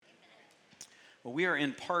Well, we are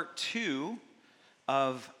in part 2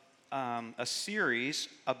 of a series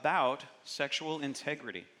about sexual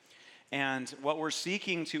integrity. And what we're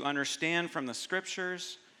seeking to understand from the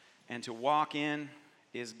scriptures and to walk in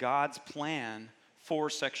is God's plan for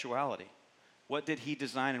sexuality. What did he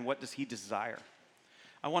design and what does he desire?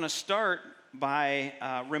 I want to start by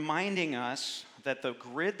reminding us that the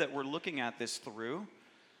grid that we're looking at this through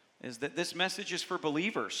is that this message is for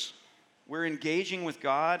believers. We're engaging with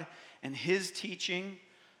God and his teaching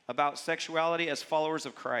about sexuality as followers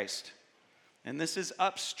of Christ. And this is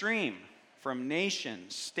upstream from nation,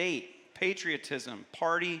 state, patriotism,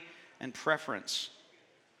 party, and preference.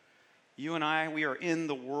 You and I, we are in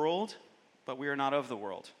the world, but we are not of the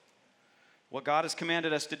world. What God has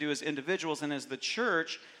commanded us to do as individuals and as the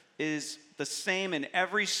church is the same in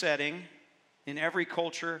every setting, in every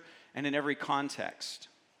culture, and in every context.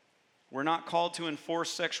 We're not called to enforce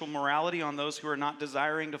sexual morality on those who are not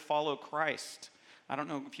desiring to follow Christ. I don't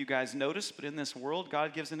know if you guys noticed, but in this world,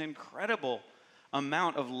 God gives an incredible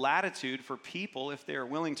amount of latitude for people if they are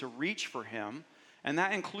willing to reach for him, and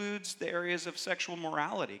that includes the areas of sexual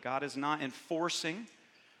morality. God is not enforcing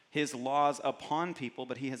his laws upon people,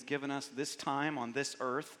 but he has given us this time on this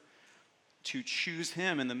earth to choose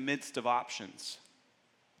him in the midst of options.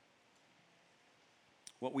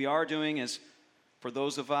 What we are doing is, for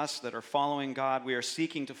those of us that are following God, we are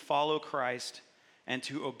seeking to follow Christ and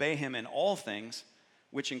to obey him in all things,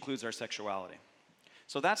 which includes our sexuality.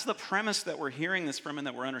 So that's the premise that we're hearing this from and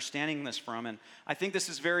that we're understanding this from. And I think this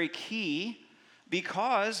is very key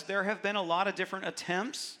because there have been a lot of different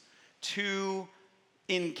attempts to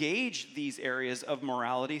engage these areas of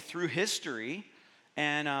morality through history,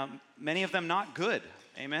 and many of them not good.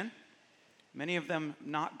 Amen? Many of them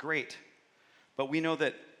not great. But we know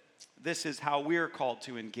that this is how we're called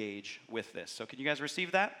to engage with this. So can you guys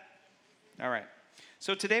receive that? All right.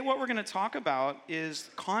 So today what we're going to talk about is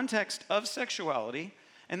context of sexuality,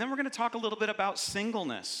 and then we're going to talk a little bit about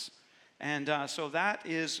singleness. And so that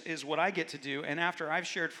is what I get to do. And after I've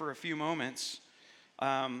shared for a few moments,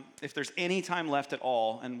 if there's any time left at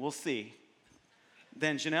all, and we'll see,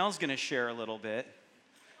 then Janell's going to share a little bit.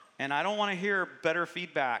 And I don't want to hear better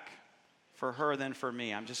feedback for her than for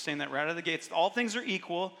me. I'm just saying that right out of the gates. All things are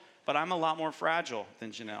equal, but I'm a lot more fragile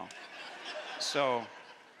than Janell. So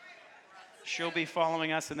she'll be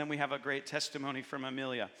following us, and then we have a great testimony from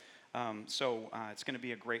Amelia. So it's going to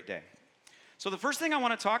be a great day. So the first thing I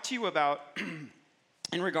want to talk to you about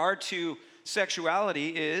in regard to sexuality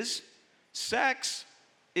is sex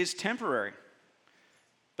is temporary,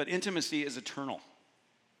 but intimacy is eternal.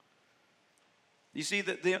 You see,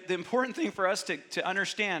 the important thing for us to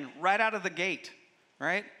understand right out of the gate,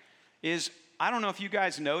 right, is I don't know if you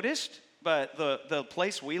guys noticed, but the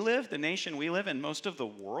place we live, the nation we live in, most of the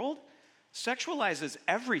world, sexualizes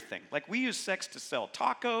everything. Like we use sex to sell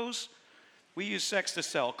tacos. We use sex to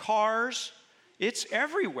sell cars. It's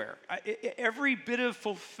everywhere. Every bit of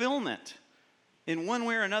fulfillment in one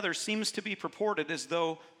way or another seems to be purported as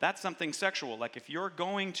though that's something sexual. Like if you're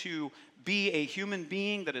going to be a human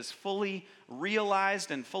being that is fully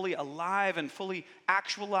realized and fully alive and fully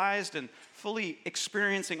actualized and fully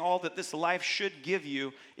experiencing all that this life should give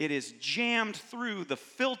you, it is jammed through the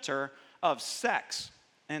filter of sex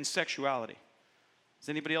and sexuality. Does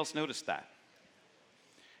anybody else notice that?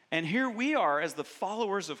 And here we are as the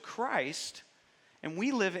followers of Christ, and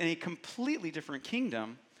we live in a completely different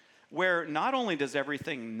kingdom where not only does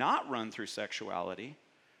everything not run through sexuality,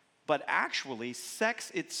 but actually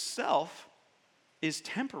sex itself is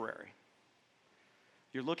temporary.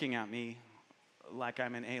 You're looking at me like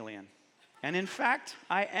I'm an alien. And in fact,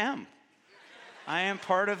 I am. I am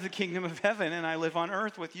part of the kingdom of heaven, and I live on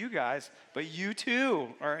earth with you guys, but you too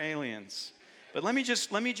are aliens. But let me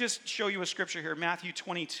just show you a scripture here, Matthew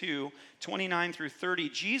 22, 29 through 30.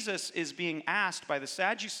 Jesus is being asked by the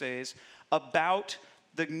Sadducees about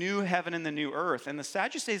the new heaven and the new earth. And the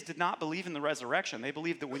Sadducees did not believe in the resurrection. They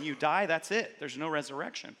believed that when you die, that's it. There's no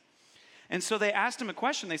resurrection. And so they asked him a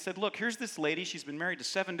question. They said, look, here's this lady. She's been married to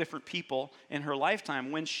 7 different people in her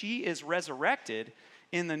lifetime. When she is resurrected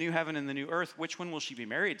in the new heaven and the new earth, which one will she be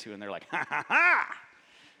married to? And they're like, ha, ha, ha.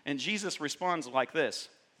 And Jesus responds like this.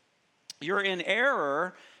 You're in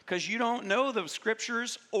error because you don't know the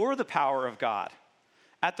scriptures or the power of God.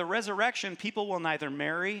 At the resurrection, people will neither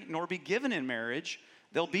marry nor be given in marriage.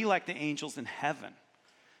 They'll be like the angels in heaven.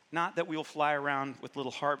 Not that we'll fly around with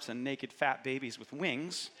little harps and naked fat babies with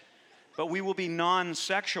wings, but we will be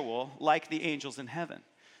non-sexual like the angels in heaven.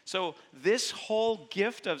 So this whole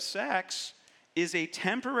gift of sex is a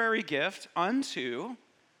temporary gift unto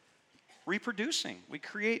reproducing. We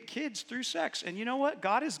create kids through sex. And you know what?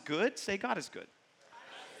 God is good. Say God is good.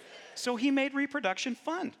 so he made reproduction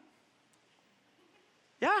fun.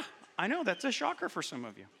 Yeah, I know, that's a shocker for some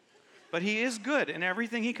of you. But he is good, and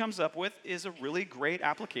everything he comes up with is a really great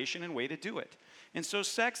application and way to do it. And so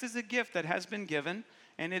sex is a gift that has been given,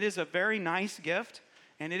 and it is a very nice gift,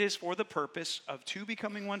 and it is for the purpose of two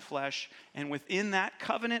becoming one flesh, and within that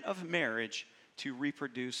covenant of marriage, to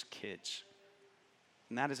reproduce kids.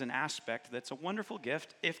 And that is an aspect that's a wonderful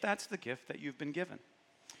gift, if that's the gift that you've been given.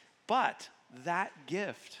 But that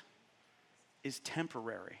gift is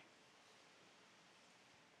temporary.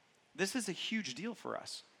 This is a huge deal for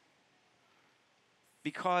us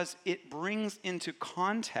because it brings into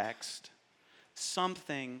context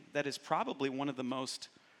something that is probably one of the most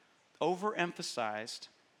overemphasized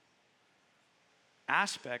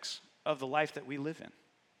aspects of the life that we live in,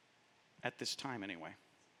 at this time anyway.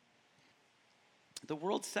 The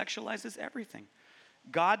world sexualizes everything.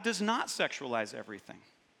 God does not sexualize everything.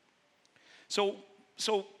 So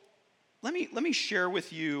let me share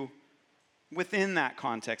with you, within that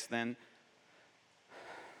context then,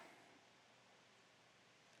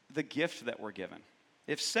 the gift that we're given.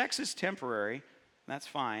 If sex is temporary, that's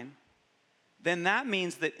fine, then that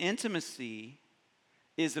means that intimacy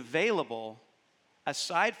is available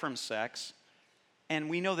aside from sex, and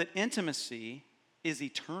we know that intimacy is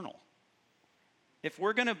eternal. If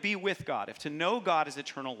we're going to be with God, if to know God is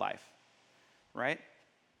eternal life, right?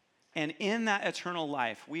 And in that eternal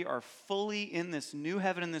life, we are fully in this new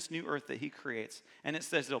heaven and this new earth that he creates. And it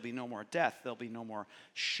says there'll be no more death, there'll be no more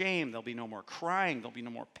shame, there'll be no more crying, there'll be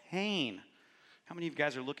no more pain. How many of you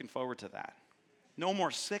guys are looking forward to that? No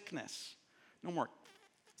more sickness, no more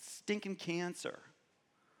stinking cancer.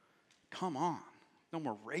 Come on. No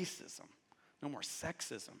more racism, no more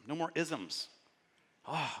sexism, no more isms.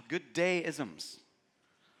 Oh, good day isms.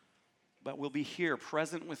 But we'll be here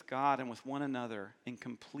present with God and with one another in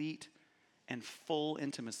complete and full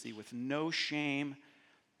intimacy with no shame,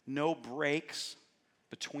 no breaks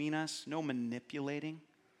between us, no manipulating,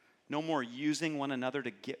 no more using one another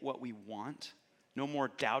to get what we want, no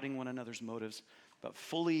more doubting one another's motives, but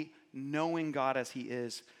fully knowing God as he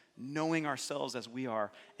is, knowing ourselves as we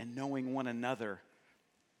are, and knowing one another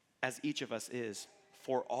as each of us is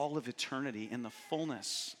for all of eternity in the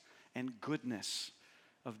fullness and goodness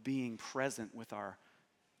of being present with our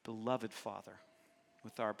beloved Father,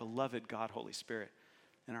 with our beloved God, Holy Spirit,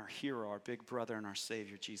 and our hero, our big brother, and our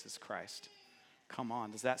Savior, Jesus Christ. Come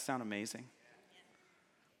on, does that sound amazing?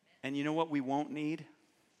 And you know what we won't need?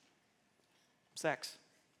 Sex.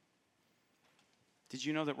 Did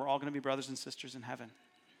you know that we're all going to be brothers and sisters in heaven?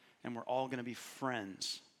 And we're all going to be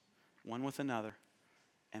friends, one with another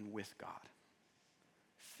and with God.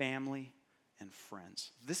 Family and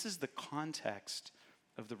friends. This is the context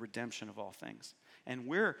of the redemption of all things. And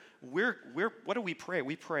we're what do we pray?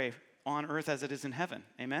 We pray on earth as it is in heaven.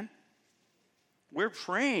 Amen? We're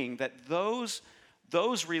praying that those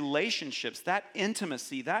relationships, that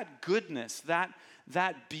intimacy, that goodness,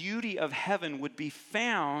 that beauty of heaven would be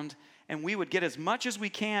found, and we would get as much as we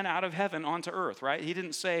can out of heaven onto earth, right? He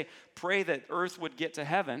didn't say, pray that earth would get to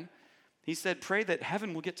heaven. He said, pray that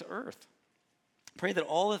heaven will get to earth. Pray that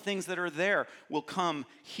all the things that are there will come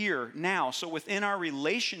here now. So within our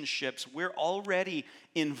relationships, we're already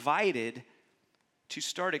invited to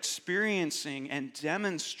start experiencing and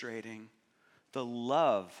demonstrating the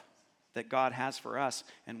love that God has for us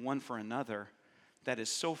and one for another that is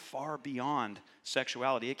so far beyond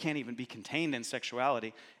sexuality. It can't even be contained in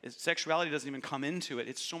sexuality. Sexuality doesn't even come into it.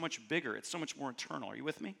 It's so much bigger. It's so much more eternal. Are you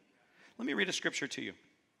with me? Let me read a scripture to you.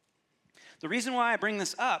 The reason why I bring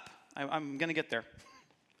this up, I'm going to get there.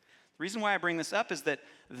 The reason why I bring this up is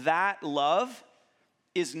that love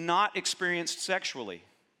is not experienced sexually.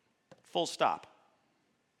 Full stop.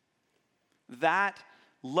 That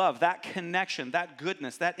love, that connection, that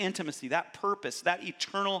goodness, that intimacy, that purpose, that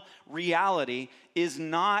eternal reality is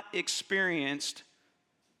not experienced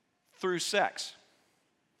through sex.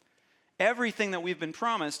 Everything that we've been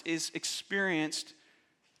promised is experienced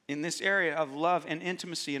in this area of love and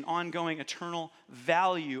intimacy and ongoing eternal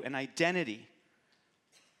value and identity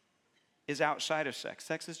is outside of sex.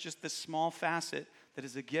 Sex is just this small facet that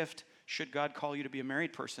is a gift should God call you to be a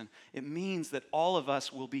married person. It means that all of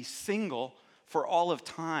us will be single for all of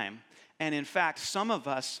time. And in fact, some of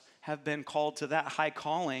us have been called to that high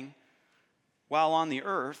calling while on the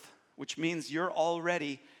earth, which means you're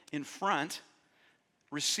already in front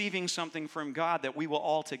receiving something from God that we will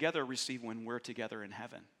all together receive when we're together in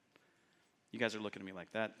heaven. You guys are looking at me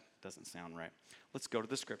like that doesn't sound right. Let's go to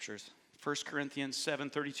the scriptures. 1 Corinthians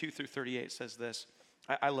 7:32 through 38 says this.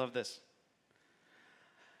 I love this.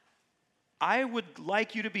 I would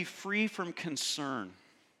like you to be free from concern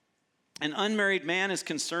An unmarried man is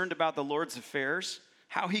concerned about the Lord's affairs,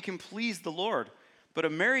 how he can please the Lord. But a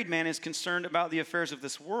married man is concerned about the affairs of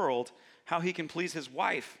this world, how he can please his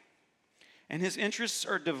wife. And his interests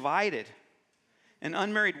are divided. An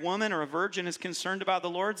unmarried woman or a virgin is concerned about the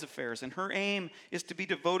Lord's affairs, and her aim is to be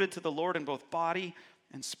devoted to the Lord in both body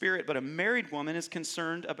and spirit. But a married woman is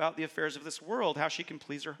concerned about the affairs of this world, how she can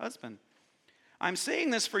please her husband. I'm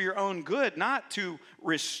saying this for your own good, not to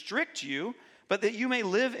restrict you, but that you may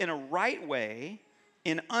live in a right way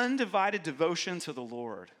in undivided devotion to the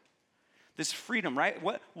Lord. This freedom, right?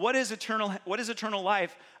 What is eternal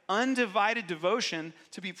life? Undivided devotion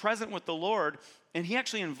to be present with the Lord. And he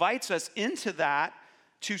actually invites us into that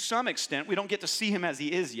to some extent. We don't get to see him as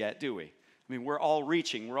he is yet, do we? I mean, we're all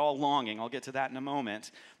reaching, we're all longing. I'll get to that in a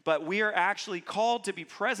moment. But we are actually called to be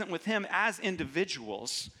present with him as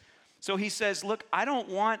individuals. So he says, look, I don't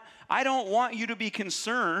want you to be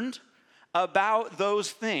concerned about those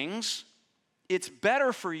things. It's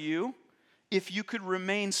better for you if you could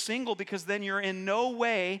remain single, because then you're in no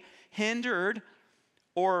way hindered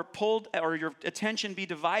or pulled, or your attention be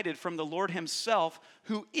divided from the Lord himself,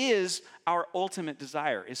 who is our ultimate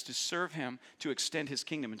desire, is to serve him, to extend his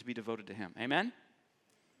kingdom, and to be devoted to him. Amen?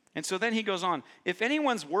 And so then he goes on, if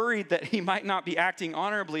anyone's worried that he might not be acting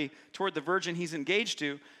honorably toward the virgin he's engaged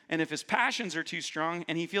to, and if his passions are too strong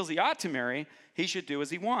and he feels he ought to marry, he should do as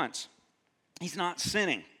he wants. He's not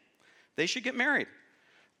sinning. They should get married.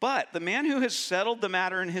 But the man who has settled the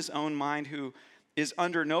matter in his own mind, who is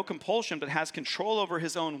under no compulsion but has control over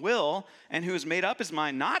his own will, and who has made up his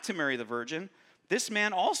mind not to marry the virgin, this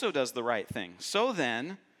man also does the right thing. So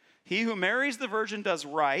then, he who marries the virgin does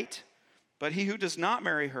right, but he who does not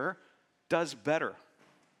marry her does better.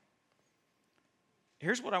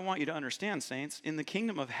 Here's what I want you to understand, saints. In the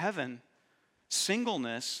kingdom of heaven,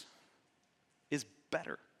 singleness is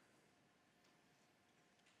better.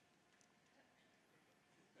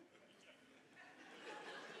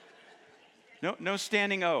 No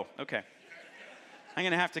standing O. Okay. I'm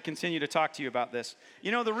going to have to continue to talk to you about this.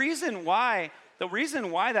 You know, the reason why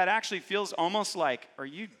that actually feels almost like, are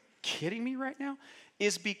you kidding me right now?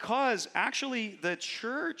 Is because actually the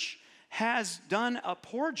church has done a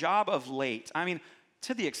poor job of late. I mean,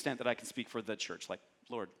 to the extent that I can speak for the church, like,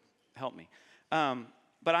 Lord, help me.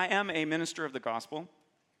 But I am a minister of the gospel,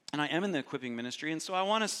 and I am in the equipping ministry, and so I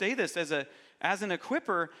want to say this as an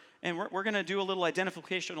equipper, and we're going to do a little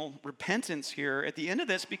identificational repentance here at the end of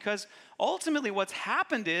this, because ultimately what's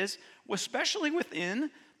happened is, especially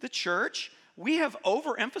within the church, we have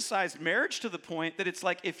overemphasized marriage to the point that it's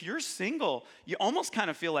like, if you're single, you almost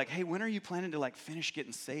kind of feel like, hey, when are you planning to like finish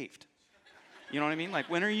getting saved? You know what I mean? Like,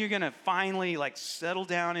 when are you going to finally like settle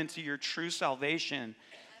down into your true salvation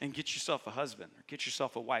and get yourself a husband or get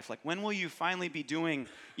yourself a wife? Like, when will you finally be doing,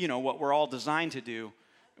 you know, what we're all designed to do,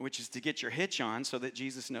 which is to get your hitch on so that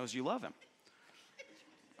Jesus knows you love him?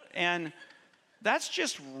 And that's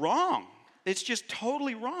just wrong. It's just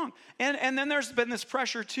totally wrong. And then there's been this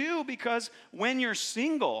pressure too, because when you're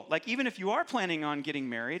single, like even if you are planning on getting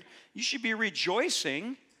married, you should be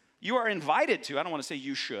rejoicing. You are invited to. I don't want to say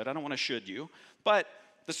you should. I don't want to should you. But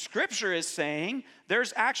the scripture is saying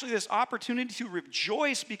there's actually this opportunity to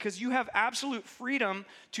rejoice because you have absolute freedom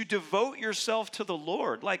to devote yourself to the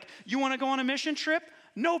Lord. Like, you want to go on a mission trip?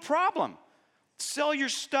 No problem. Sell your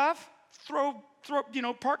stuff,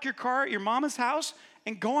 park your car at your mama's house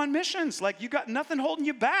and go on missions. Like, you got nothing holding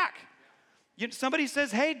you back. Somebody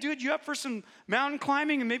says, hey, dude, you up for some mountain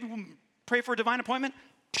climbing and maybe we'll pray for a divine appointment?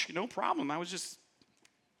 No problem. I was just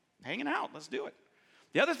hanging out. Let's do it.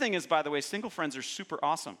 The other thing is, by the way, single friends are super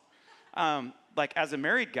awesome. Like, as a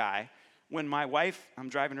married guy, when my wife, I'm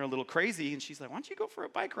driving her a little crazy, and she's like, why don't you go for a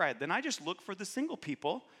bike ride? Then I just look for the single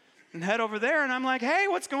people and head over there, and I'm like, hey,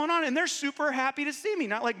 what's going on? And they're super happy to see me.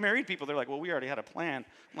 Not like married people. They're like, well, we already had a plan.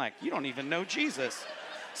 I'm like, you don't even know Jesus.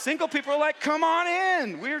 Single people are like, come on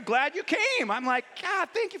in. We're glad you came. I'm like, God,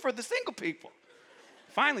 thank you for the single people.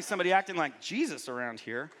 Finally, somebody acting like Jesus around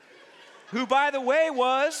here, who, by the way,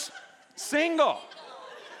 was single.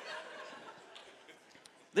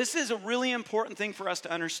 This is a really important thing for us to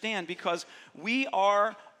understand, because we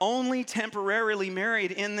are only temporarily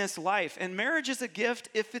married in this life. And marriage is a gift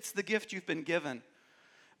if it's the gift you've been given.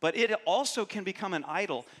 But it also can become an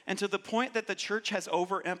idol. And to the point that the church has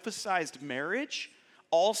overemphasized marriage.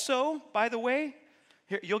 Also, by the way,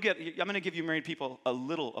 here, I'm going to give you married people a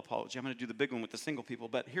little apology. I'm going to do the big one with the single people.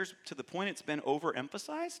 But here's to the point it's been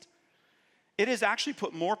overemphasized. It has actually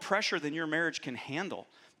put more pressure than your marriage can handle,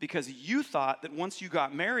 because you thought that once you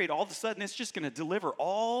got married, all of a sudden it's just going to deliver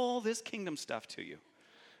all this kingdom stuff to you.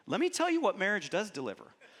 Let me tell you what marriage does deliver.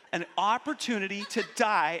 an opportunity to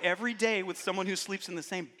die every day with someone who sleeps in the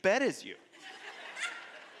same bed as you.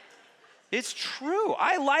 It's true.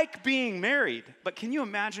 I like being married, but can you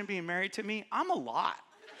imagine being married to me? I'm a lot.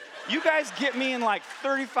 You guys get me in like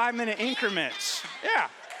 35-minute increments.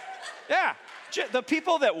 Yeah. The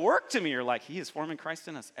people that work to me are like, he is forming Christ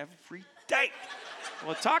in us every day.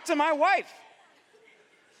 Well, talk to my wife.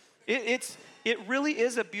 It really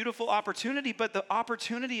is a beautiful opportunity, but the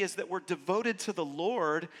opportunity is that we're devoted to the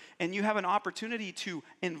Lord, and you have an opportunity to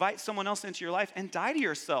invite someone else into your life and die to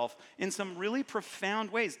yourself in some really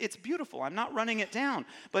profound ways. It's beautiful. I'm not running it down.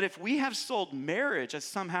 But if we have sold marriage as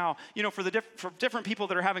somehow, for different people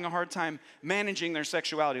that are having a hard time managing their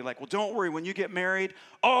sexuality, like, well, don't worry, when you get married,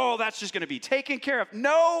 that's just going to be taken care of.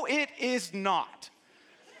 No, it is not.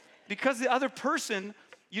 Because the other person,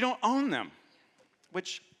 you don't own them,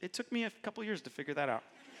 which it took me a couple years to figure that out.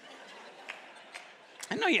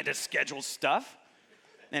 I know you had to schedule stuff.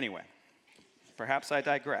 Anyway, perhaps I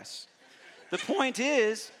digress. The point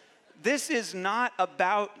is, this life is not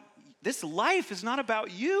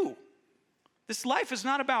about you. This life is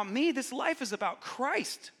not about me. This life is about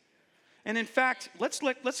Christ. And in fact, let's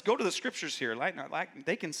go to the scriptures here.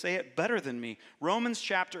 They can say it better than me. Romans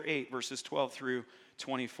chapter 8, verses 12 through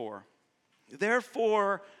 24.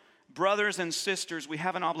 Therefore, brothers and sisters, we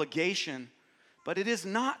have an obligation, but it is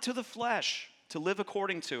not to the flesh to live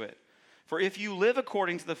according to it. For if you live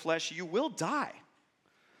according to the flesh, you will die.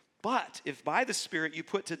 But if by the Spirit you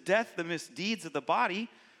put to death the misdeeds of the body,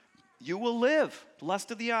 you will live. Lust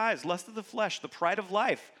of the eyes, lust of the flesh, the pride of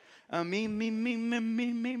life. Me.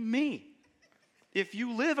 If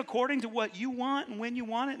you live according to what you want and when you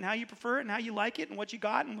want it and how you prefer it and how you like it and what you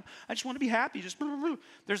got, and I just want to be happy.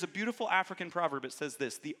 There's a beautiful African proverb. It says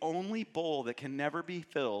this: the only bowl that can never be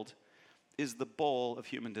filled is the bowl of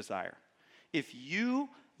human desire. If you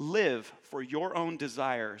live for your own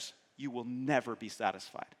desires, you will never be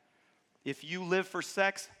satisfied. If you live for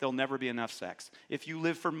sex, there'll never be enough sex. If you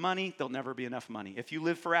live for money, there'll never be enough money. If you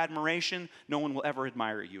live for admiration, no one will ever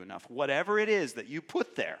admire you enough. Whatever it is that you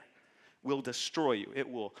put there will destroy you. It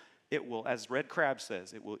will, as Red Crab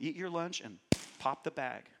says, it will eat your lunch and pop the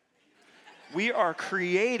bag. We are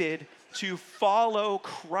created to follow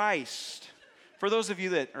Christ. For those of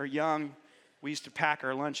you that are young, we used to pack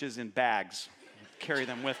our lunches in bags, carry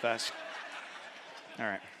them with us. All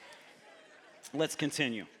right, let's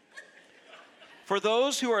continue. For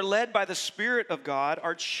those who are led by the Spirit of God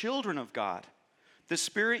are children of God. The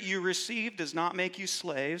Spirit you received does not make you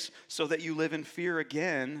slaves so that you live in fear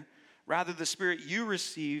again. Rather, the Spirit you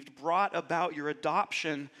received brought about your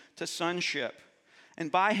adoption to sonship.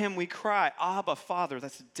 And by him we cry, Abba, Father.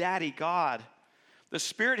 That's Daddy God. The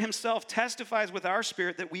Spirit himself testifies with our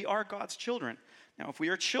spirit that we are God's children. Now, if we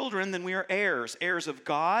are children, then we are heirs, heirs of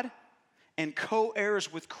God and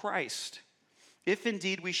co-heirs with Christ. If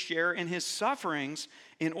indeed we share in his sufferings,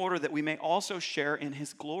 in order that we may also share in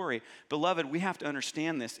his glory. Beloved, we have to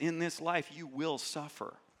understand this. In this life, you will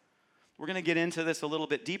suffer. We're going to get into this a little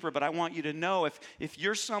bit deeper, but I want you to know if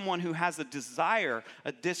you're someone who has a desire,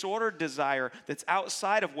 a disordered desire that's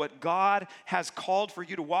outside of what God has called for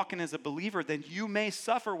you to walk in as a believer, then you may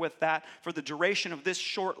suffer with that for the duration of this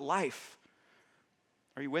short life.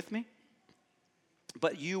 Are you with me?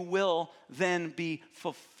 But you will then be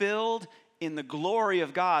fulfilled in the glory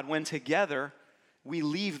of God when together we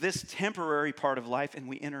leave this temporary part of life and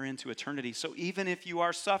we enter into eternity. So even if you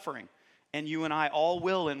are suffering, and you and I all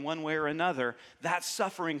will in one way or another, that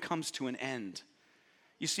suffering comes to an end.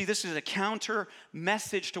 You see, this is a counter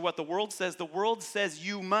message to what the world says. The world says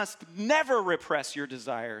you must never repress your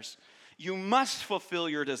desires. You must fulfill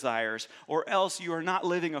your desires, or else you are not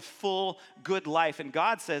living a full, good life. And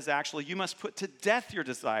God says, actually, you must put to death your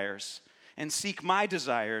desires and seek my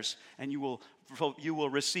desires, and you will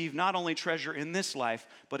receive not only treasure in this life,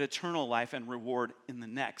 but eternal life and reward in the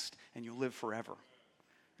next, and you'll live forever.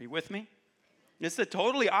 Are you with me? It's a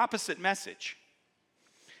totally opposite message.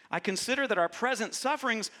 I consider that our present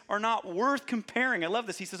sufferings are not worth comparing. I love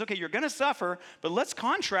this. He says, okay, you're going to suffer, but let's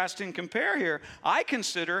contrast and compare here. I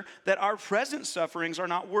consider that our present sufferings are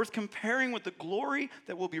not worth comparing with the glory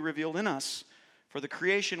that will be revealed in us. For the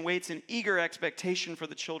creation waits in eager expectation for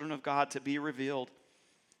the children of God to be revealed.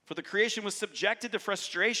 For the creation was subjected to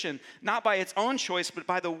frustration, not by its own choice, but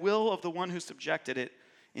by the will of the one who subjected it,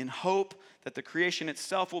 in hope that the creation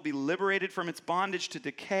itself will be liberated from its bondage to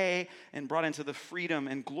decay and brought into the freedom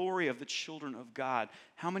and glory of the children of God.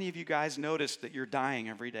 How many of you guys notice that you're dying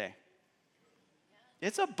every day?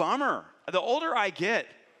 It's a bummer. The older I get,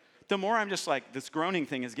 the more I'm just like, this groaning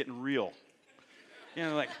thing is getting real.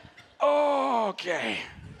 Like, oh, okay.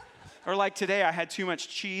 Or like today, I had too much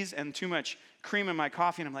cheese and too much cream in my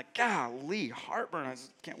coffee, and I'm like, golly, heartburn. I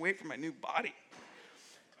just can't wait for my new body.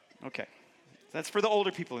 Okay, that's for the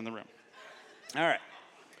older people in the room. All right.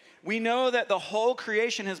 We know that the whole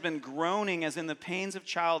creation has been groaning as in the pains of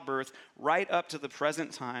childbirth right up to the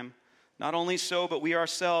present time. Not only so, but we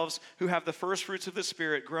ourselves, who have the first fruits of the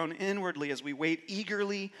Spirit, groan inwardly as we wait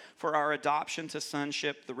eagerly for our adoption to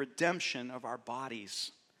sonship, the redemption of our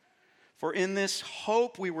bodies. For in this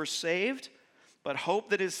hope we were saved, but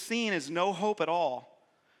hope that is seen is no hope at all.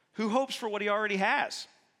 Who hopes for what he already has?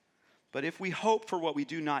 But if we hope for what we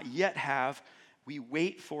do not yet have, we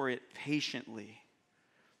wait for it patiently.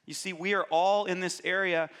 You see, we are all in this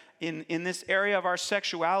area, in this area of our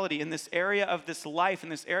sexuality, in this area of this life, in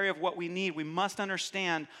this area of what we need. We must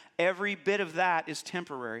understand every bit of that is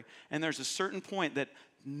temporary. And there's a certain point that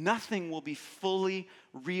nothing will be fully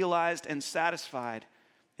realized and satisfied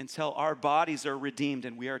until our bodies are redeemed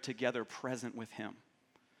and we are together present with him.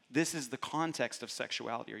 This is the context of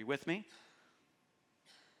sexuality. Are you with me?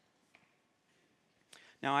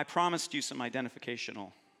 Now, I promised you some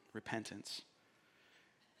identificational repentance.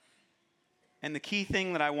 And the key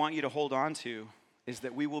thing that I want you to hold on to is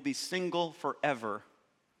that we will be single forever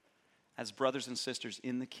as brothers and sisters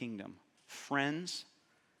in the kingdom, friends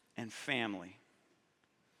and family.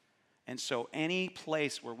 And so any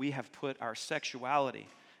place where we have put our sexuality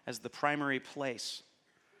as the primary place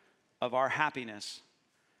of our happiness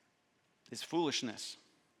is foolishness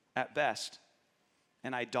at best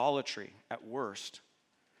and idolatry at worst.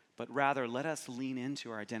 But rather, let us lean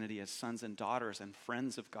into our identity as sons and daughters and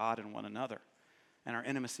friends of God and one another, and our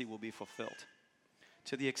intimacy will be fulfilled.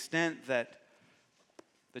 To the extent that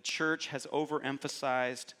the church has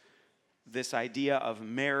overemphasized this idea of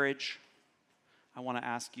marriage, I want to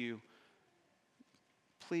ask you,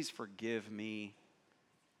 please forgive me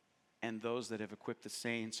and those that have equipped the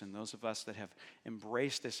saints and those of us that have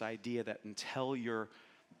embraced this idea that until you're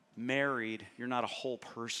married, you're not a whole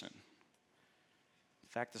person. In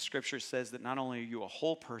fact, the scripture says that not only are you a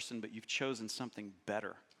whole person, but you've chosen something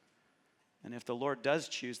better. And if the Lord does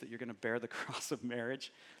choose that you're going to bear the cross of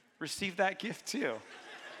marriage, receive that gift too.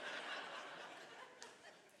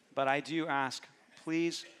 But I do ask,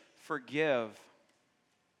 please forgive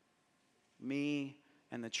me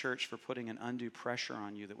and the church for putting an undue pressure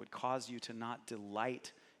on you that would cause you to not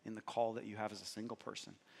delight in the call that you have as a single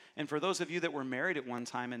person. And for those of you that were married at one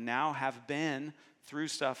time and now have been, through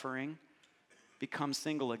suffering, become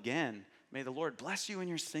single again, may the Lord bless you in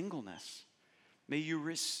your singleness. May you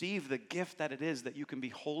receive the gift that it is that you can be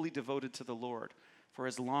wholly devoted to the Lord for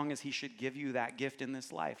as long as he should give you that gift in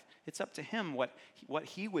this life. It's up to him what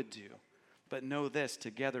he would do. But know this,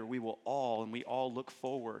 together we all look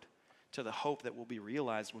forward to the hope that will be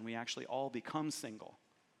realized when we actually all become single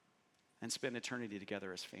and spend eternity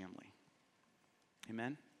together as family.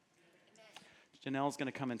 Amen? Janell's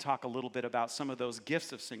going to come and talk a little bit about some of those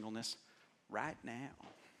gifts of singleness right now.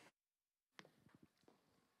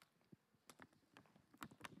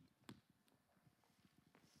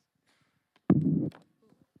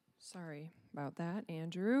 Sorry about that,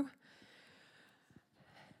 Andrew.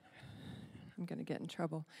 I'm going to get in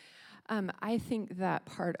trouble. I think that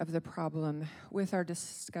part of the problem with our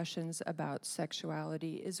discussions about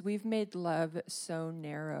sexuality is we've made love so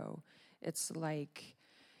narrow. It's like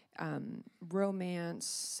romance,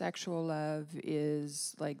 sexual love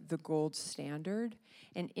is like the gold standard,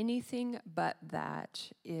 and anything but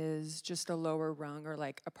that is just a lower rung or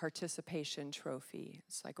like a participation trophy.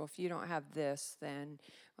 It's like, well, if you don't have this, then,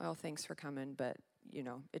 well, thanks for coming, but,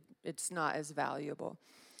 it's not as valuable.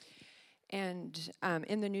 And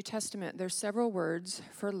in the New Testament, there's several words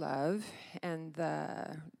for love, and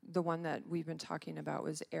the one that we've been talking about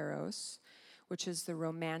was eros, which is the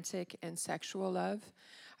romantic and sexual love.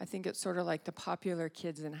 I think it's sort of like the popular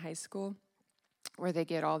kids in high school, where they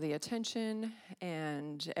get all the attention,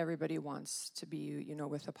 and everybody wants to be,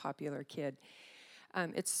 with a popular kid.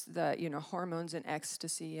 It's the, hormones and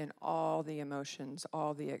ecstasy and all the emotions,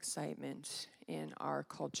 all the excitement in our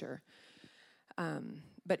culture.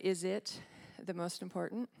 But is it the most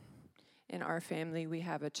important? In our family, we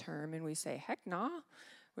have a term and we say, heck nah,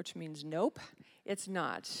 which means nope. It's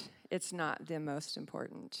not. It's not the most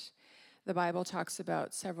important. The Bible talks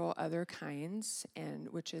about several other kinds, and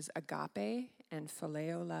which is agape and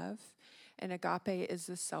phileo love. And agape is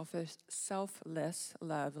the selfless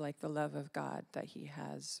love, like the love of God that he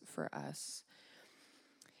has for us.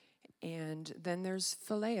 And then there's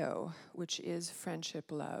phileo, which is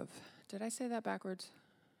friendship love. Did I say that backwards?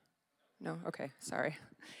 No? Okay, sorry.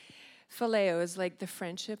 Phileo is like the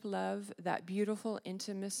friendship love, that beautiful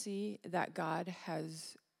intimacy that God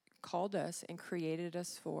has called us and created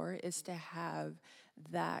us for, is to have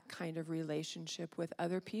that kind of relationship with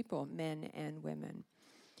other people, men and women.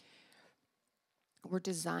 We're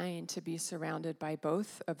designed to be surrounded by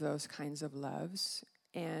both of those kinds of loves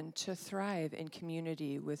and to thrive in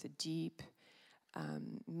community with deep,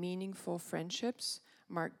 meaningful friendships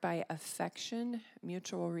marked by affection,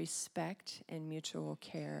 mutual respect, and mutual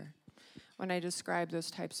care. When I describe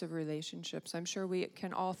those types of relationships, I'm sure we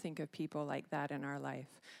can all think of people like that in our life.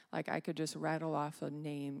 Like I could just rattle off a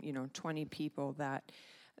name, 20 people that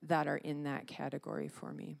are in that category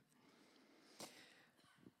for me.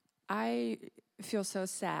 I feel so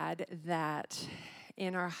sad that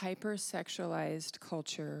in our hypersexualized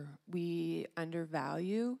culture, we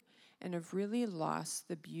undervalue and have really lost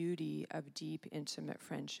the beauty of deep, intimate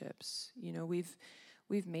friendships.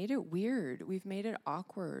 We've made it weird. We've made it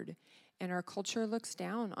awkward. And our culture looks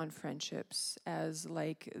down on friendships as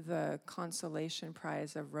like the consolation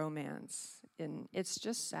prize of romance. And it's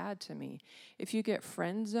just sad to me. If you get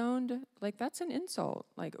friend zoned, like that's an insult.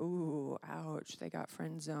 Like, ooh, ouch, they got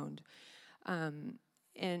friend zoned. And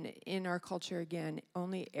in our culture, again,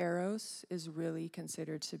 only eros is really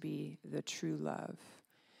considered to be the true love,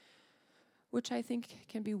 which I think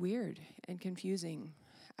can be weird and confusing.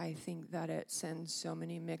 I think that it sends so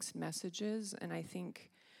many mixed messages, and I think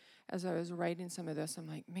as I was writing some of this, I'm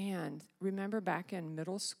like, man, remember back in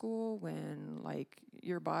middle school when like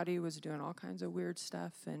your body was doing all kinds of weird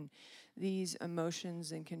stuff and these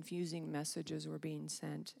emotions and confusing messages were being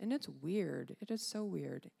sent, and it's weird. It is so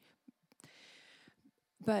weird.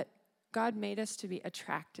 But God made us to be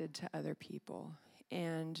attracted to other people,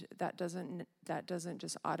 and that doesn't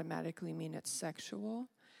just automatically mean it's sexual.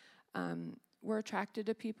 We're attracted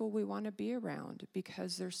to people we want to be around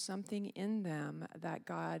because there's something in them that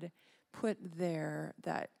God put there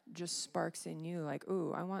that just sparks in you, like,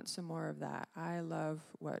 ooh, I want some more of that. I love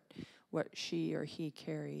what she or he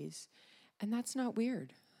carries. And that's not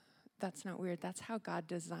weird. That's not weird. That's how God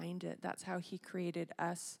designed it. That's how he created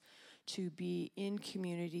us to be in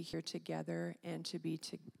community here together and to be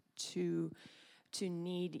to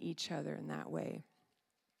need each other in that way.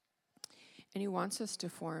 And he wants us to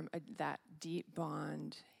form that deep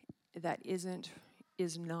bond that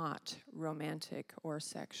is not romantic or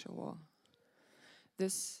sexual.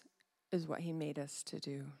 This is what he made us to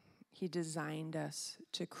do. He designed us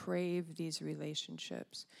to crave these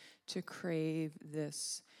relationships, to crave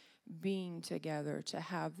this being together, to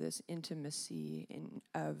have this intimacy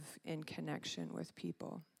in connection with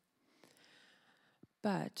people.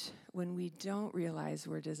 But when we don't realize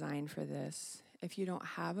we're designed for this, if you don't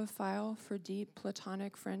have a file for deep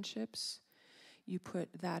platonic friendships, you put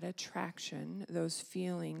that attraction, those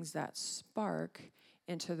feelings, that spark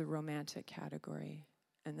into the romantic category.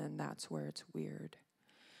 And then that's where it's weird.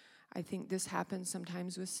 I think this happens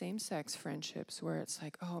sometimes with same-sex friendships where it's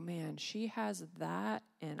like, oh man, she has that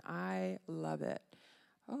and I love it.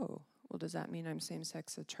 Oh, well, does that mean I'm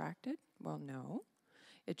same-sex attracted? Well, no.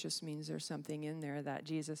 It just means there's something in there that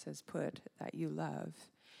Jesus has put that you love.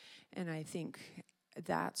 And I think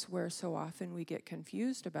that's where so often we get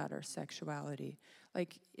confused about our sexuality.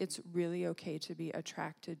 Like, it's really okay to be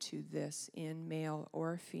attracted to this in male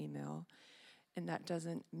or female, and that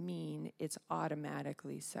doesn't mean it's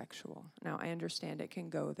automatically sexual. Now, I understand it can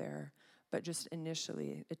go there, but just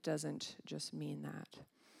initially, it doesn't just mean that.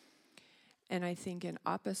 And I think in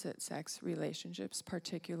opposite sex relationships,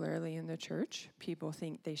 particularly in the church, people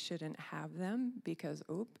think they shouldn't have them because,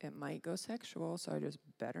 it might go sexual, so I just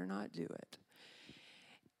better not do it.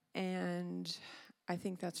 And I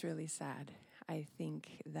think that's really sad. I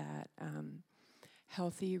think that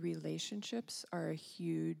healthy relationships are a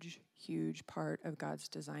huge, huge part of God's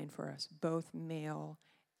design for us, both male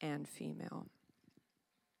and female.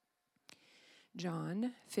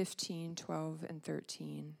 John 15:12 and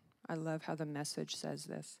 13. I love how the Message says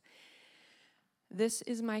this. This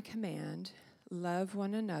is my command, love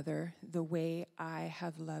one another the way I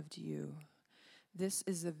have loved you. This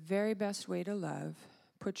is the very best way to love.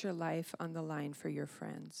 Put your life on the line for your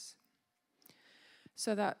friends.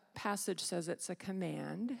 So that passage says it's a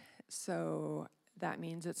command, so that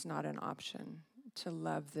means it's not an option to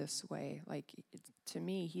love this way. Like, to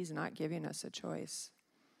me, he's not giving us a choice.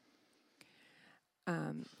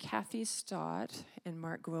 Kathy Stott and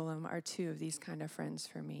Mark Gwillem are two of these kind of friends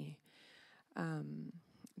for me.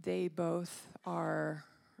 They both are,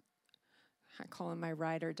 I call them my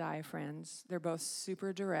ride or die friends. They're both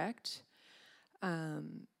super direct,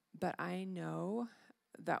 but I know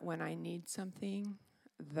that when I need something,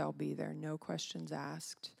 they'll be there, no questions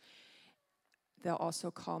asked. They'll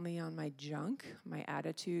also call me on my junk, my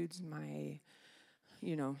attitudes, my,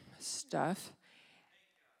 stuff.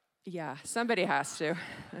 Yeah, somebody has to.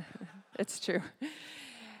 It's true.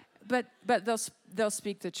 But they'll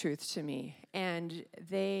speak the truth to me, and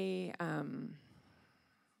they, I'm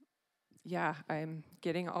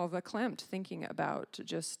getting all verklempt thinking about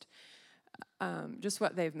just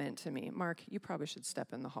what they've meant to me. Mark, you probably should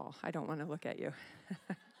step in the hall. I don't want to look at you.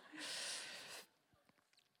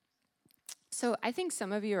 So I think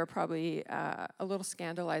some of you are probably a little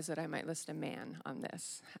scandalized that I might list a man on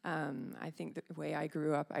this. I think the way I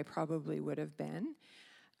grew up, I probably would have been.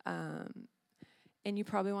 And you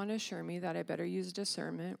probably want to assure me that I better use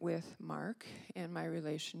discernment with Mark and my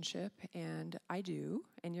relationship, and I do,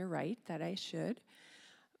 and you're right that I should.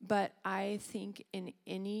 But I think in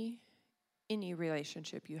any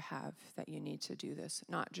relationship you have that you need to do this,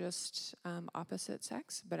 not just opposite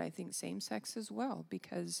sex, but I think same sex as well,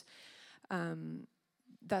 because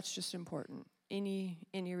that's just important. Any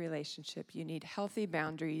relationship, you need healthy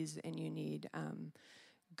boundaries and you need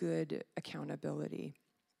good accountability.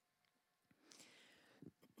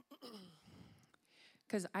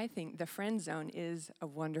 Because I think the friend zone is a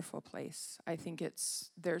wonderful place. I think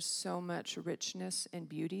there's so much richness and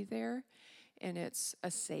beauty there, and it's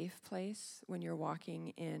a safe place when you're walking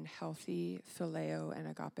in healthy phileo and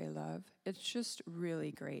agape love. It's just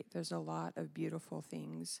really great. There's a lot of beautiful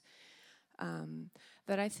things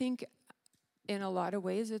that I think in a lot of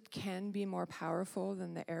ways it can be more powerful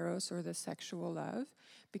than the eros or the sexual love,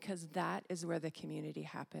 because that is where the community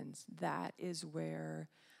happens. That is where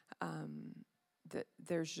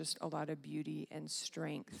there's just a lot of beauty and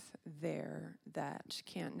strength there that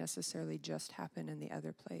can't necessarily just happen in the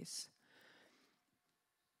other place.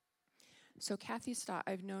 So Kathy Stott,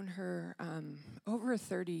 I've known her over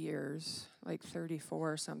 30 years, like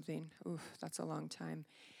 34 or something. Oof, that's a long time.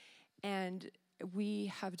 And we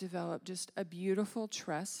have developed just a beautiful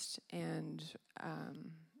trust and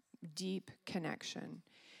deep connection.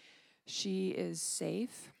 She is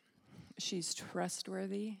safe, she's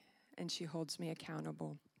trustworthy, and she holds me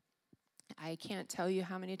accountable. I can't tell you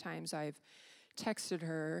how many times I've texted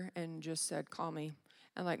her and just said, call me.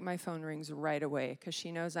 And like my phone rings right away because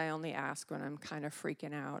she knows I only ask when I'm kind of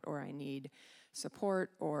freaking out or I need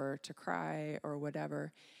support or to cry or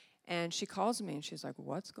whatever. And she calls me and she's like,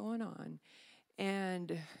 what's going on?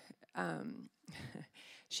 And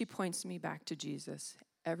she points me back to Jesus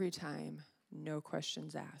every time, no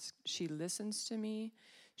questions asked. She listens to me.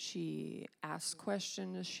 She asks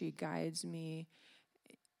questions, she guides me,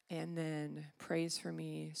 and then prays for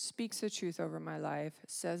me, speaks the truth over my life,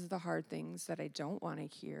 says the hard things that I don't want to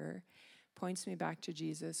hear, points me back to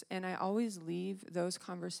Jesus. And I always leave those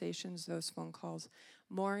conversations, those phone calls,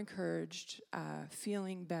 more encouraged,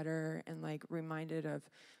 feeling better, and like reminded of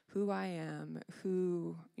who I am,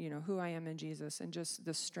 who I am in Jesus, and just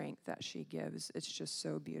the strength that she gives. It's just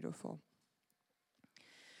so beautiful.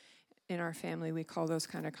 In our family, we call those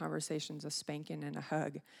kind of conversations a spanking and a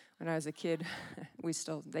hug. When I was a kid,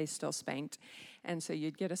 they still spanked. And so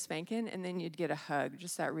you'd get a spanking and then you'd get a hug,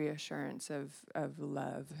 just that reassurance of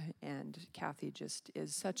love. And Kathy just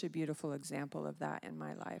is such a beautiful example of that in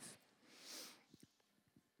my life.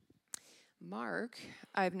 Mark,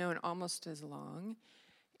 I've known almost as long,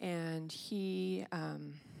 and he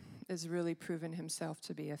has really proven himself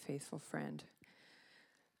to be a faithful friend.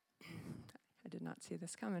 I did not see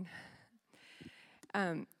this coming.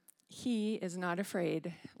 He is not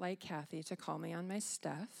afraid, like Kathy, to call me on my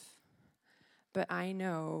stuff, but I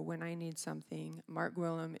know when I need something, Mark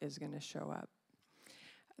Willem is going to show up.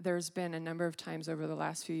 There's been a number of times over the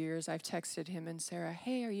last few years I've texted him and Sarah,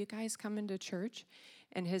 hey, are you guys coming to church?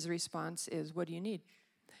 And his response is, what do you need?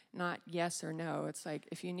 Not yes or no. It's like,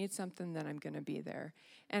 if you need something, then I'm going to be there.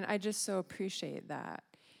 And I just so appreciate that.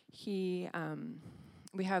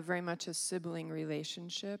 We have very much a sibling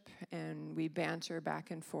relationship, and we banter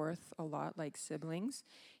back and forth a lot like siblings.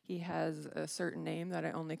 He has a certain name that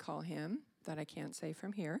I only call him, that I can't say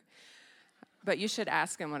from here. But you should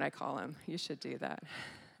ask him what I call him. You should do that.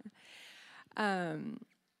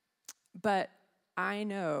 But I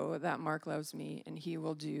know that Mark loves me, and he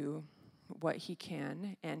will do what he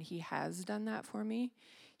can, and he has done that for me.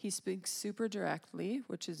 He speaks super directly,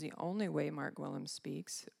 which is the only way Mark Willem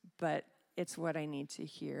speaks, but it's what I need to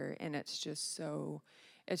hear, and it's just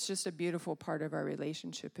a beautiful part of our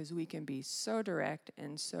relationship is we can be so direct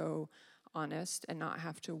and so honest and not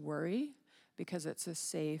have to worry because it's a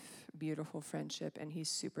safe, beautiful friendship, and he's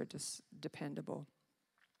super dependable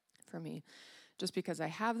for me. Just because I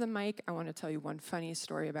have the mic, I want to tell you one funny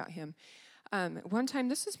story about him. One time,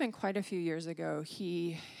 this has been quite a few years ago,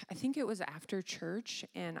 I think it was after church,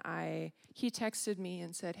 and he texted me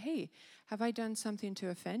and said, hey, have I done something to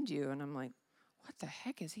offend you? And I'm like, what the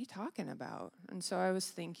heck is he talking about? And so I was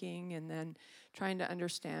thinking and then trying to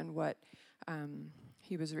understand what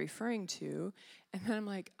he was referring to. And then I'm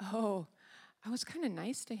like, oh, I was kind of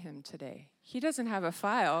nice to him today. He doesn't have a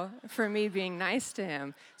file for me being nice to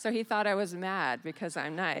him. So he thought I was mad because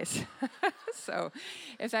I'm nice. So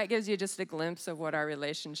if that gives you just a glimpse of what our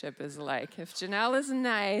relationship is like. If Janell is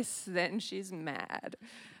nice, then she's mad.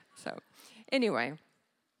 So anyway,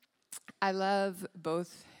 I love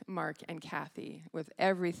both Mark and Kathy with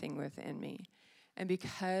everything within me. And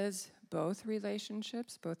because both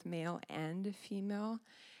relationships, both male and female,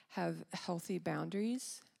 have healthy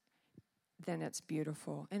boundaries, then it's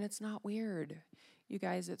beautiful. And it's not weird. You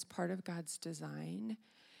guys, it's part of God's design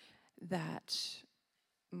that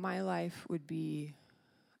my life would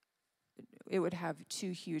have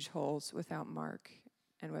two huge holes without Mark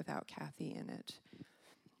and without Kathy in it.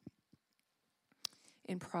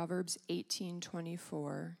 In Proverbs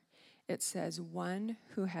 18:24, it says, "One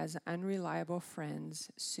who has unreliable friends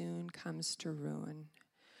soon comes to ruin,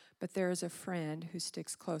 but there is a friend who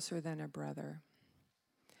sticks closer than a brother."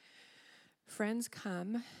 Friends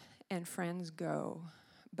come and friends go,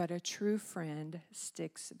 but a true friend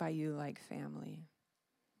sticks by you like family.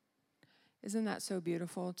 Isn't that so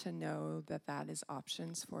beautiful to know that that is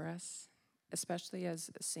options for us, especially as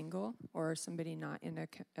a single or somebody not in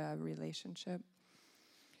a relationship?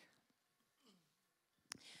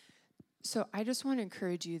 So I just want to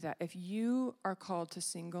encourage you that if you are called to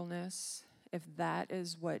singleness, if that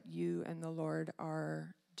is what you and the Lord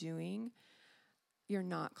are doing, you're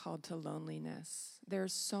not called to loneliness.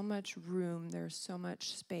 There's so much room, there's so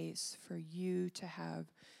much space for you to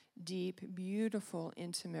have deep, beautiful,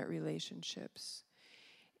 intimate relationships.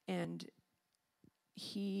 And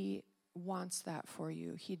he wants that for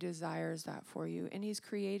you. He desires that for you. And he's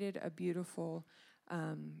created a beautiful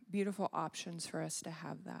options for us to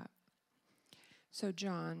have that. So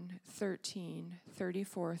John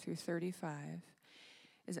 13:34 through 35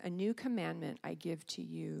 is a new commandment I give to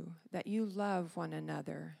you, that you love one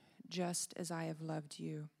another just as I have loved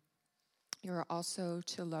you. You are also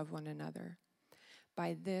to love one another.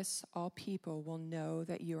 By this, all people will know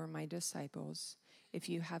that you are my disciples, if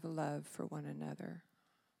you have love for one another.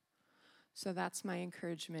 So that's my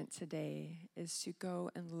encouragement today, is to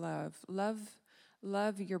go and love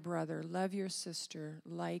your brother, love your sister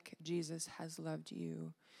like Jesus has loved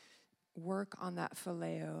you. Work on that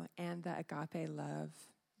phileo and that agape love.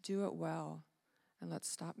 Do it well, and let's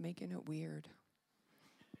stop making it weird.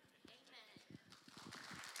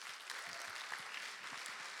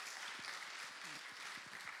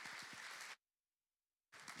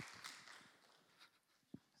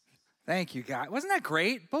 Thank you, guys. Wasn't that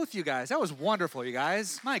great? Both you guys. That was wonderful, you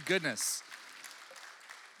guys. My goodness.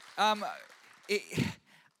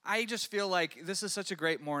 I just feel like this is such a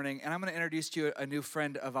great morning, and I'm going to introduce to you a new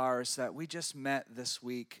friend of ours that we just met this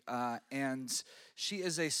week, and she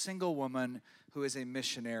is a single woman who is a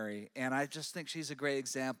missionary, and I just think she's a great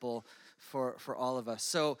example for all of us.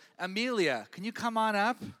 So, Amelia, can you come on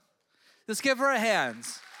up? Let's give her a hand.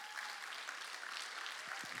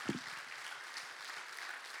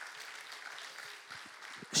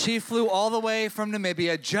 She flew all the way from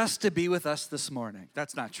Namibia just to be with us this morning.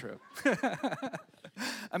 That's not true.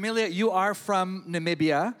 Amelia, you are from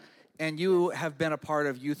Namibia, and you have been a part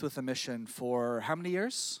of Youth with a Mission for how many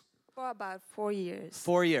years? For about 4 years.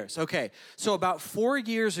 4 years, okay. So about 4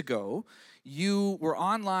 years ago, you were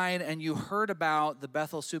online and you heard about the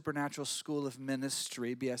Bethel Supernatural School of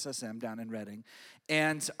Ministry, BSSM, down in Redding,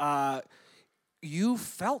 and you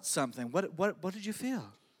felt something. What did you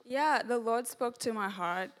feel? Yeah, the Lord spoke to my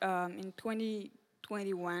heart in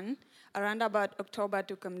 2021, around about October,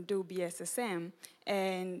 to come do BSSM,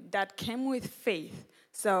 and that came with faith.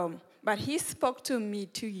 So, but He spoke to me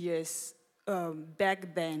 2 years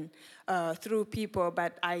back then through people,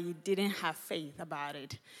 but I didn't have faith about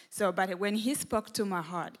it. So, but when He spoke to my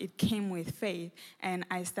heart, it came with faith, and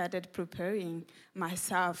I started preparing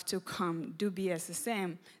myself to come do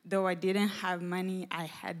BSSM. Though I didn't have money, I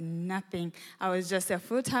had nothing. I was just a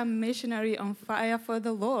full-time missionary on fire for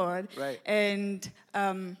the Lord. Right. And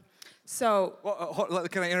Well,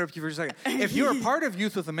 can I interrupt you for a second? If you're a part of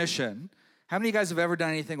Youth with a Mission, how many of you guys have ever done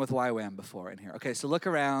anything with YWAM before in here? Okay, so look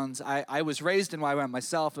around. I was raised in YWAM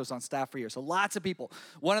myself. I was on staff for years. So lots of people.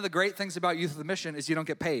 One of the great things about Youth with a Mission is you don't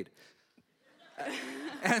get paid.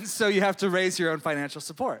 And so you have to raise your own financial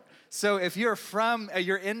support. So if you're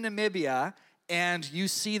in Namibia and you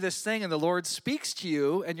see this thing and the Lord speaks to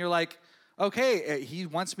you and you're like, okay, He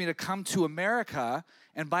wants me to come to America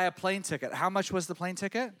and buy a plane ticket. How much was the plane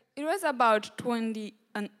ticket? it was about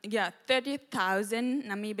 30,000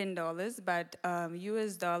 Namibian dollars, but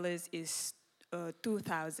US dollars is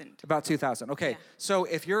 2,000. About 2,000. Okay. Yeah. So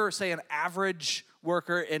if you're, say, an average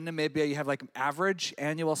worker in Namibia, you have like an average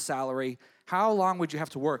annual salary. How long would you have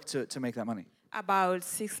to work to make that money? About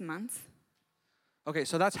 6 months. Okay,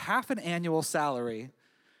 so that's half an annual salary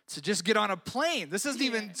to just get on a plane. This isn't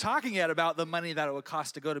even talking yet about the money that it would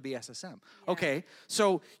cost to go to BSSM. Yeah. Okay,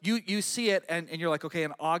 so you see it and you're like, okay,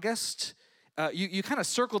 in August, you kind of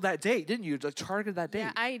circled that date, didn't you? Targeted that date.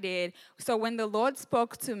 Yeah, I did. So when the Lord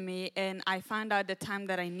spoke to me and I found out the time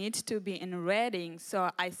that I need to be in Reading,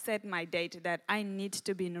 so I set my date that I need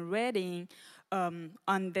to be in Reading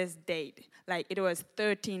on this date. Like it was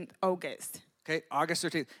 13th August. Okay, August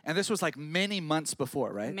 13th. And this was like many months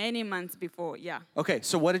before, right? Many months before, yeah. Okay,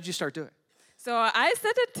 so what did you start doing? So I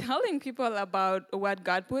started telling people about what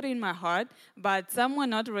God put in my heart, but some were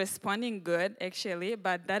not responding good, actually,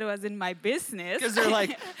 but that wasn't my business. Because they're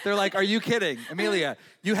like, are you kidding? Amelia,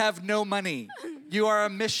 you have no money. You are a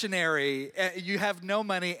missionary. You have no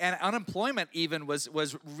money. And unemployment even was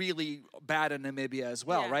really bad in Namibia as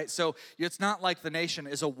well, Yeah. right? So it's not like the nation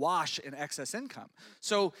is awash in excess income.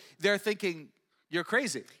 So they're thinking, you're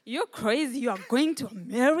crazy. You're crazy. You are going to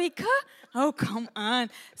America? Oh, come on.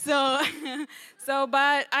 So,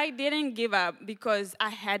 but I didn't give up because I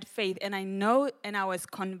had faith and I know and I was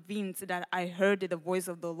convinced that I heard the voice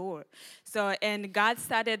of the Lord. So, and God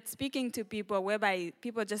started speaking to people whereby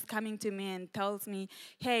people just coming to me and tells me,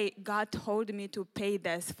 hey, God told me to pay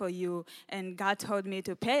this for you and God told me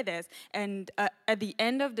to pay this. And at the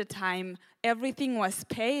end of the time, everything was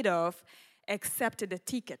paid off except the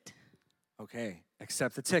ticket. Okay,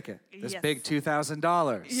 accept the ticket. This Yes. big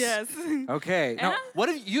 $2,000. Yes. Okay. Now, what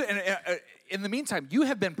have you, in the meantime, you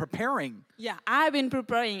have been preparing. Yeah, I've been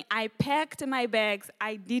preparing. I packed my bags.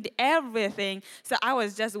 I did everything. So I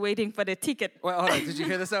was just waiting for the ticket. Well, hold on. Did you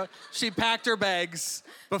hear this out? She packed her bags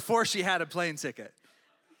before she had a plane ticket.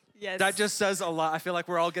 Yes. That just says a lot. I feel like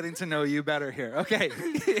we're all getting to know you better here. Okay,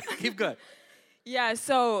 keep going. Yeah,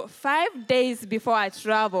 so 5 days before I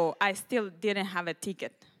travel, I still didn't have a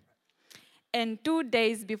ticket. And 2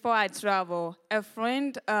 days before I travel, a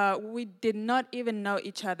friend, we did not even know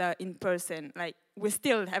each other in person. Like, we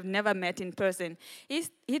still have never met in person. He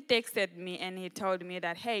texted me and he told me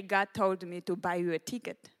that, hey, God told me to buy you a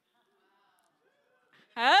ticket.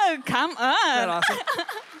 Oh, come on. Isn't that awesome?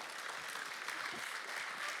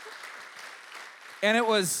 And it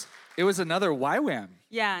was another YWAM.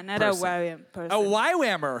 Yeah, another person. YWAM person. A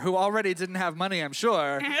YWAMmer who already didn't have money, I'm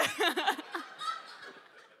sure.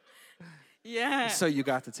 Yeah. So you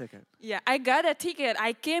got the ticket. Yeah, I got a ticket.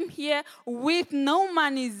 I came here with no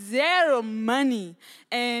money, zero money,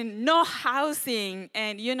 and no housing.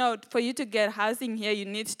 And, you know, for you to get housing here, you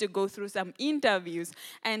need to go through some interviews.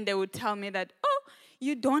 And they would tell me that, oh,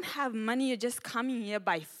 you don't have money, you're just coming here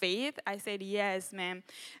by faith? I said, yes, ma'am.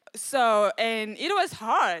 So, and it was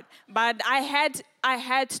hard, but I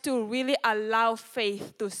had to really allow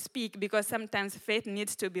faith to speak because sometimes faith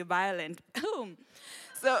needs to be violent.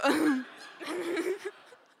 So...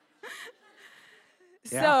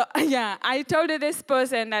 So, yeah, I told this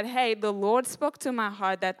person that, hey, the Lord spoke to my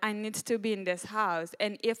heart that I need to be in this house.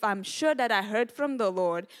 And if I'm sure that I heard from the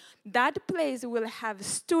Lord, that place will have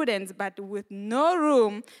students, but with no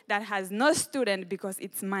room that has no student because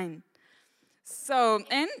it's mine. So,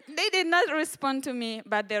 and they did not respond to me,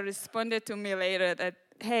 but they responded to me later that,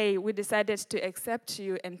 hey, we decided to accept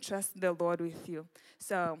you and trust the Lord with you.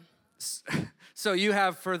 So you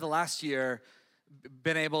have, for the last year,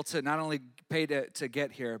 been able to not only pay to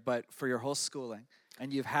get here, but for your whole schooling,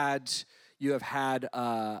 and you have had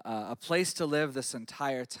a place to live this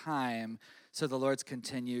entire time. So the Lord's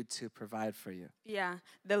continued to provide for you. Yeah,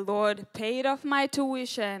 the Lord paid off my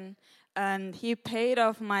tuition, and He paid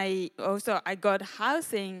off also I got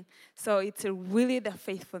housing. So it's really the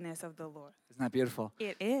faithfulness of the Lord. Isn't that beautiful?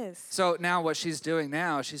 It is. So now what she's doing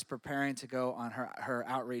now, she's preparing to go on her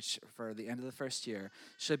outreach for the end of the first year.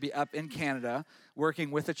 She'll be up in Canada,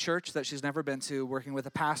 working with a church that she's never been to, working with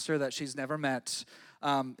a pastor that she's never met,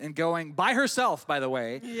 and going by herself, by the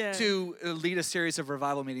way, to lead a series of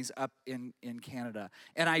revival meetings up in Canada.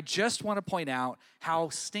 And I just want to point out how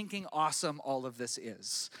stinking awesome all of this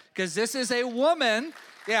is. Because this is a woman,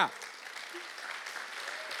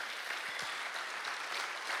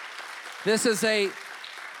 This is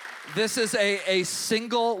a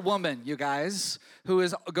single woman, you guys, who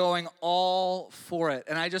is going all for it.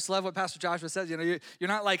 And I just love what Pastor Joshua says. You know, you're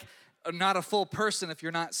not like not a full person if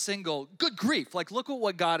you're not single. Good grief. Like, look at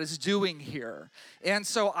what God is doing here. And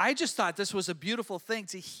so I just thought this was a beautiful thing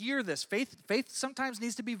to hear this. Faith sometimes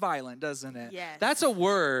needs to be violent, doesn't it? Yes. That's a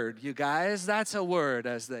word, you guys. That's a word,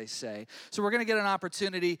 as they say. So we're going to get an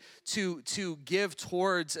opportunity to give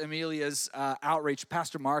towards Amelia's outreach.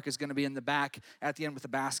 Pastor Mark is going to be in the back at the end with the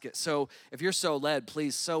basket. So if you're so led,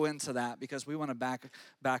 please sow into that, because we want to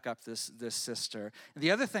back up this sister. And the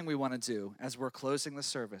other thing we want to do as we're closing the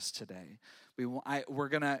service today, we're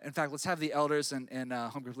going to, in fact, let's have the elders and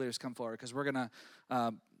home group leaders come forward, because we're going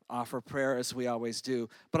to offer prayer as we always do.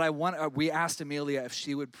 But we asked Amelia if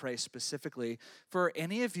she would pray specifically for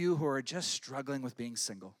any of you who are just struggling with being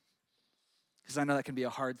single, because I know that can be a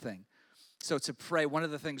hard thing. So to pray, one of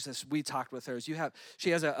the things that we talked with her is she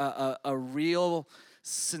has a real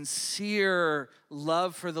sincere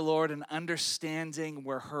love for the Lord and understanding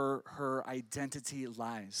where her identity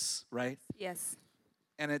lies, right? Yes.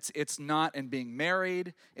 And it's not in being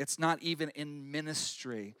married. It's not even in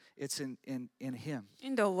ministry. It's in Him.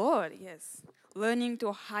 In the Lord, yes. Learning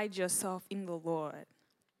to hide yourself in the Lord.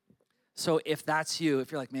 So if that's you,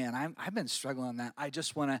 if you're like, man, I've been struggling on that, I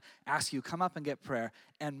just want to ask you, come up and get prayer,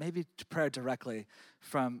 and maybe prayer directly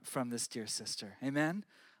from this dear sister. Amen?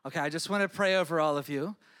 Okay, I just want to pray over all of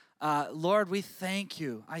you. Lord, we thank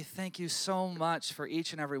you. I thank you so much for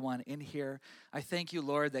each and every one in here. I thank you,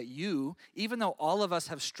 Lord, that you, even though all of us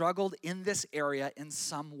have struggled in this area in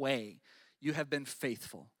some way, you have been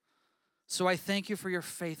faithful. So I thank you for your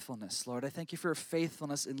faithfulness, Lord. I thank you for your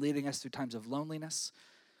faithfulness in leading us through times of loneliness.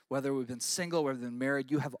 Whether we've been single, whether we've been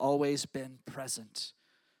married, you have always been present.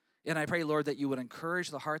 And I pray, Lord, that you would encourage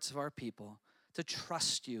the hearts of our people to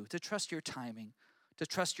trust you, to trust your timing, to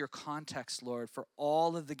trust your context, Lord, for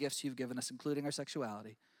all of the gifts you've given us, including our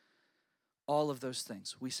sexuality. All of those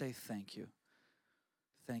things. We say thank you.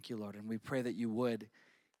 Thank you, Lord. And we pray that you would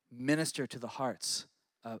minister to the hearts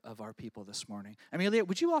of our people this morning. Amelia,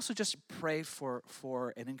 would you also just pray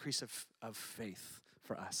for an increase of faith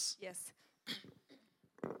for us? Yes.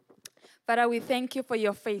 Father, we thank you for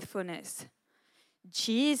your faithfulness.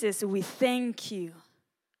 Jesus, we thank you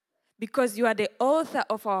because you are the author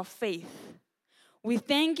of our faith. We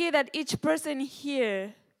thank you that each person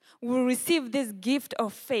here will receive this gift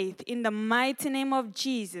of faith in the mighty name of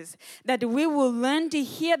Jesus, that we will learn to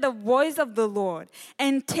hear the voice of the Lord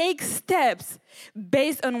and take steps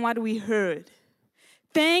based on what we heard.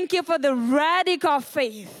 Thank you for the radical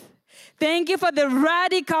faith. Thank you for the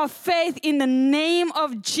radical faith in the name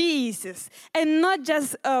of Jesus. And not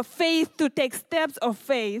just faith to take steps of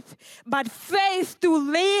faith, but faith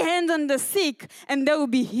to lay hands on the sick and they will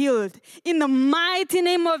be healed. In the mighty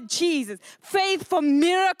name of Jesus. Faith for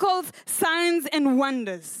miracles, signs, and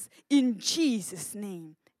wonders. In Jesus'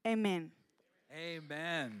 name. Amen.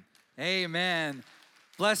 Amen. Amen.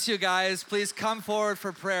 Bless you guys. Please come forward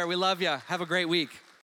for prayer. We love you. Have a great week.